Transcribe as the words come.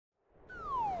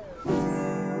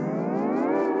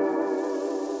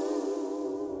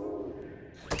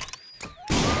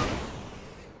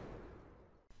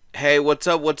Hey, what's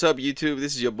up YouTube?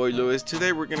 This is your boy Lewis.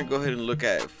 Today we're gonna go ahead and look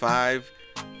at 5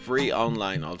 free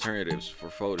online alternatives for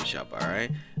Photoshop.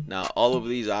 Alright, now all of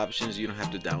these options, you don't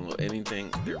have to download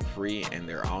anything, they're free and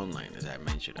they're online, as I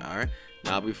mentioned. Alright,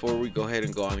 now before we go ahead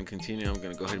and go on and continue, I'm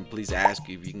gonna go ahead and please ask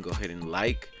you if you can go ahead and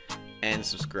like and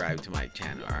subscribe to my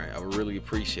channel. Alright, I would really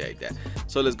appreciate that.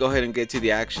 So let's go ahead and get to the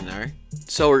action. Alright,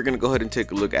 so we're gonna go ahead and take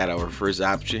a look at our first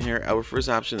option here. Our first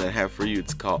option that I have for you,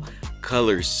 it's called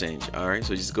ColorsCinch. Alright,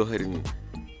 so just go ahead and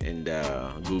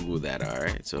Google that.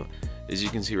 Alright, so as you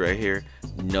can see right here,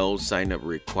 no sign up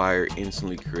required,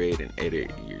 instantly create and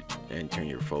edit and turn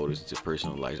your photos into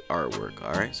personalized artwork.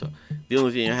 Alright, so the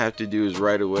only thing you have to do is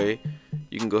right away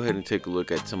you can go ahead and take a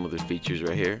look at some of the features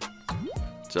right here.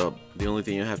 So the only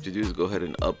thing you have to do is go ahead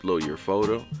and upload your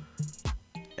photo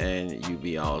and you'll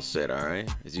be all set. Alright,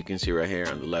 as you can see right here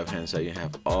on the left hand side, you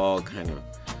have all kind of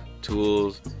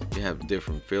tools, you have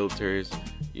different filters,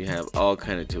 you have all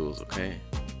kind of tools. Okay,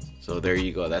 so there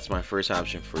you go, that's my first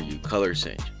option for you,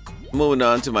 ColorsCinch. Moving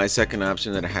on to my second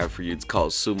option that I have for you, it's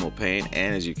called Sumo Paint,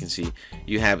 and as you can see,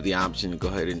 you have the option to go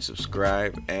ahead and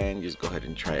subscribe and just go ahead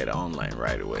and try it online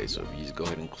right away. So if you just go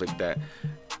ahead and click that,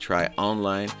 try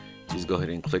online, just go ahead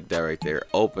and click that right there,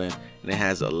 open, and it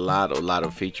has a lot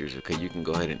of features. Okay, you can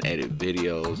go ahead and edit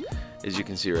videos. As you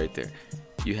can see right there,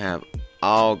 you have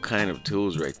all kind of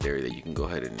tools right there that you can go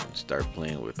ahead and start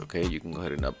playing with. Okay, you can go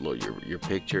ahead and upload your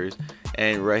pictures,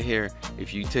 and right here,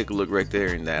 if you take a look right there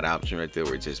in that option right there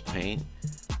where it says paint,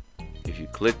 if you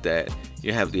click that,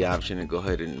 you have the option to go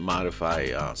ahead and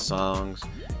modify songs.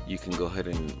 You can go ahead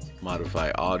and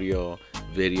modify audio,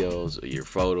 videos, your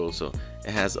photos. So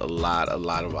it has a lot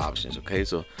of options. Okay,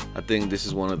 so I think this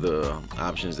is one of the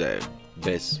options that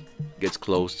best gets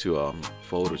close to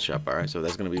Photoshop. Alright, so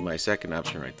that's gonna be my second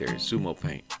option right there, Sumo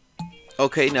Paint.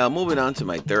 Okay, now moving on to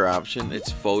my third option,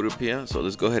 it's Photopia. So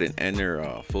let's go ahead and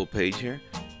enter full page here.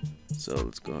 So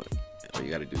let's go, all you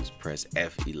gotta do is press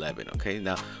F11. Okay,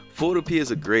 now Photopia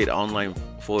is a great online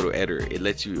photo editor. It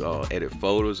lets you edit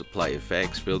photos, apply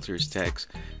effects, filters, text,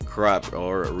 crop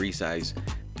or resize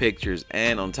pictures,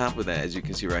 and on top of that, as you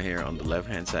can see right here on the left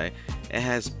hand side, it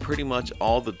has pretty much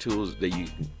all the tools that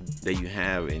you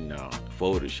have in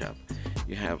Photoshop.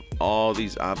 You have all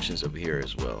these options up here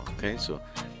as well. Okay, so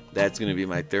that's going to be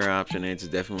my third option, and it's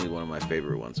definitely one of my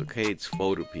favorite ones. Okay, it's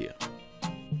Photopia.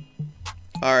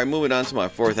 Alright, moving on to my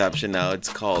fourth option now, it's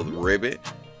called Ribbet.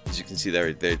 As you can see that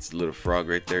right there, it's a little frog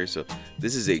right there. So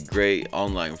this is a great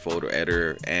online photo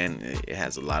editor, and it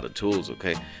has a lot of tools.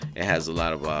 Okay, it has a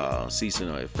lot of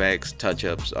seasonal effects,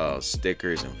 touch-ups,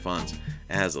 stickers, and fonts.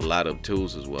 It has a lot of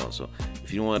tools as well. So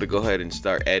if you want to go ahead and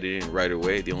start editing right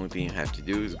away, the only thing you have to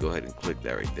do is go ahead and click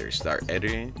that right there, start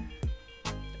editing,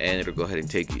 and it'll go ahead and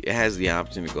take you. It has the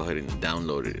option to go ahead and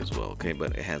download it as well. Okay,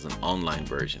 but it has an online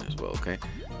version as well. Okay,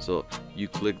 so you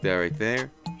click that right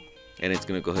there, and it's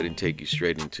gonna go ahead and take you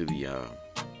straight into the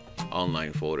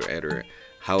online photo editor.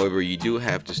 However, you do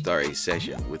have to start a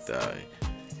session with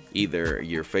either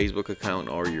your Facebook account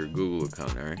or your Google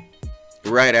account. All right,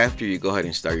 right after you go ahead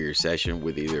and start your session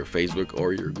with either Facebook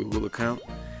or your Google account,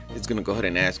 it's gonna go ahead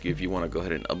and ask you if you want to go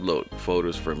ahead and upload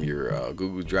photos from your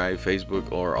Google Drive,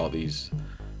 Facebook, or all these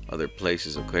other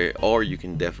places. Okay, or you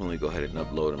can definitely go ahead and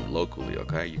upload them locally.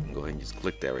 Okay, you can go ahead and just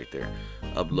click that right there,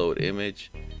 upload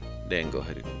image, then go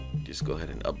ahead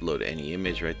and upload any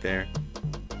image right there,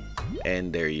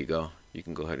 and there you go. You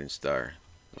can go ahead and start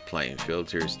applying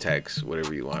filters, text,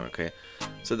 whatever you want. Okay,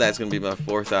 so that's gonna be my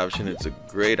fourth option. It's a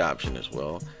great option as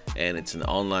well, and it's an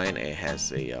online. It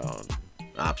has a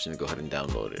option to go ahead and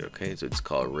download it. Okay, so it's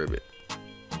called Ribbit.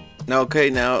 Now, okay,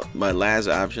 now my last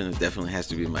option definitely has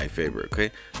to be my favorite.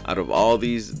 Okay, out of all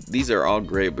these are all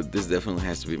great, but this definitely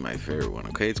has to be my favorite one.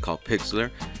 Okay, it's called Pixlr.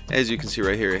 As you can see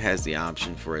right here, it has the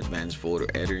option for advanced photo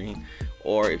editing,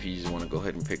 or if you just want to go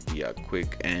ahead and pick the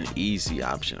quick and easy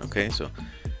option. Okay, so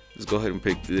let's go ahead and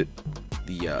pick the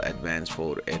advanced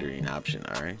photo editing option.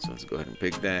 All right, so let's go ahead and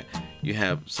pick that. You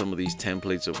have some of these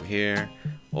templates over here,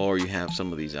 or you have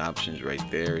some of these options right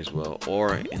there as well,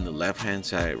 or in the left hand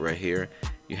side right here,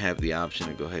 you have the option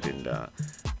to go ahead and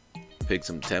pick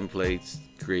some templates,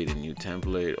 create a new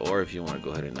template, or if you want to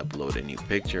go ahead and upload a new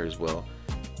picture as well,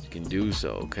 you can do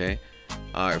so. Okay,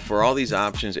 all right, for all these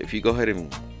options, if you go ahead and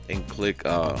click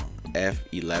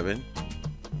F11,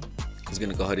 it's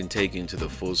gonna go ahead and take you into the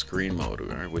full screen mode,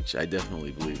 right, which I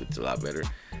definitely believe it's a lot better.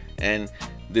 And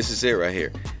this is it right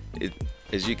here.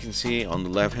 As you can see on the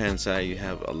left hand side, you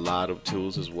have a lot of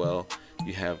tools as well.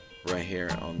 You have right here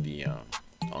on the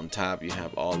on top, you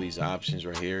have all these options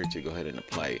right here to go ahead and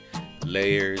apply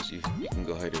layers. You can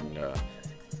go ahead and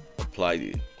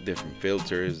apply different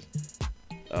filters,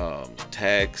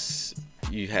 text,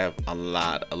 you have a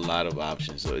lot of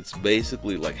options. So it's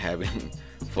basically like having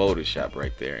Photoshop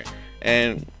right there.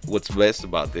 And what's best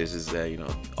about this is that, you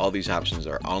know, all these options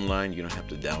are online. You don't have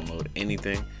to download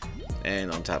anything,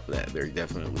 and on top of that, they're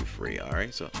definitely free. All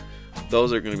right, so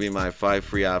those are going to be my 5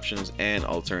 free options and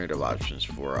alternative options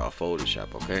for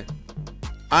Photoshop. Okay,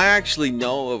 I actually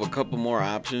know of a couple more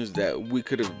options that we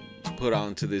could have put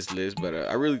onto this list, but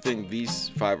I really think these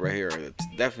 5 right here are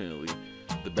definitely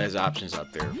the best options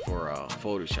out there for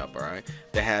Photoshop. All right,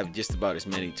 they have just about as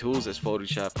many tools as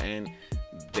Photoshop, and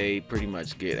they pretty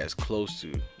much get as close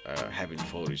to having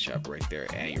Photoshop right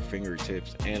there at your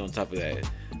fingertips. And on top of that,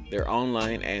 they're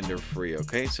online and they're free.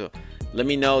 Okay, so let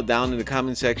me know down in the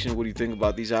comment section what do you think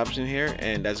about these options here,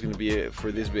 and that's gonna be it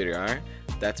for this video. All right,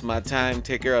 that's my time.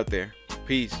 Take care out there.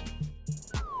 Peace.